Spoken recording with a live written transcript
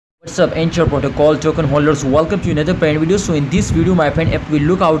What's up, Anchor Protocol token holders? Welcome to another brand video. So in this video, my friend, if we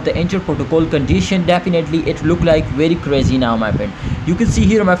look out the Anchor Protocol condition, definitely it look like very crazy now, my friend. You can see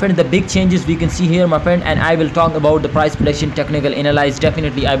here, my friend, the big changes we can see here, my friend, and I will talk about the price prediction technical analyze.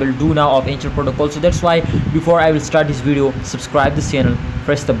 Definitely I will do now of Anchor Protocol. So that's why before I will start this video, subscribe this channel,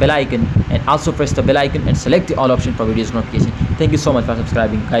 press the bell icon, and also press the bell icon and select the all option for videos notification. Thank you so much for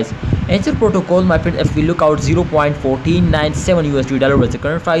subscribing, guys. Anchor Protocol, my friend, if we look out 0.1497 USD dollar was the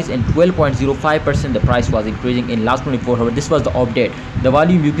current price, and 12.05% the price was increasing in last 24 hours. This was the update. The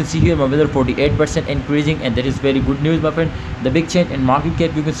volume you can see here, my brother, 48% increasing, and that is very good news, my friend. The big change in market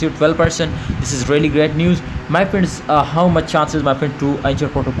cap you can see 12%. This is really great news, my friends. How much chances, my friend, to Anchor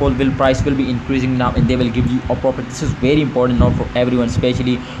Protocol price will be increasing now, and they will give you a profit. This is very important now for everyone,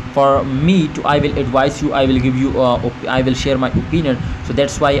 especially for me. I will advise you, I will give you I will share my opinion. So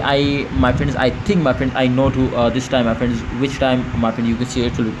that's why my friends, I think, my friend, I know to this time, my friends, which time, my friend, you can see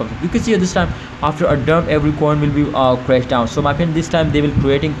it will be perfect. You can see this time after a dump every coin will be crashed down. So my friend, this time they will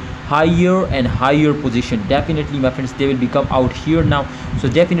creating higher and higher position. Definitely, my friends, they will become out here now. So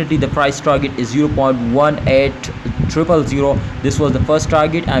definitely the price target is 0.18000. This was the first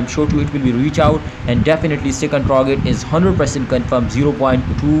target. I'm sure to it will be reach out, and definitely second target is 100% confirmed,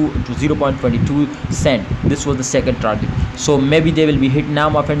 0.2 to 0.22 cent. This was the second target. So maybe they will be hit now,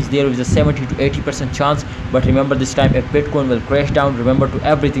 my friends. There is a 70 to 80% chance, but remember, this time if Bitcoin will crash down, remember to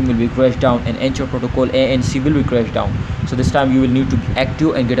everything will be crashed down, and Anchor Protocol ANC will be crashed down. So this time you will need to be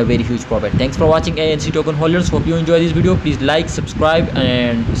active and get a very huge profit. Thanks for watching, ANC token holders. Hope you enjoy this video. Please like, subscribe,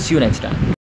 and see you next time.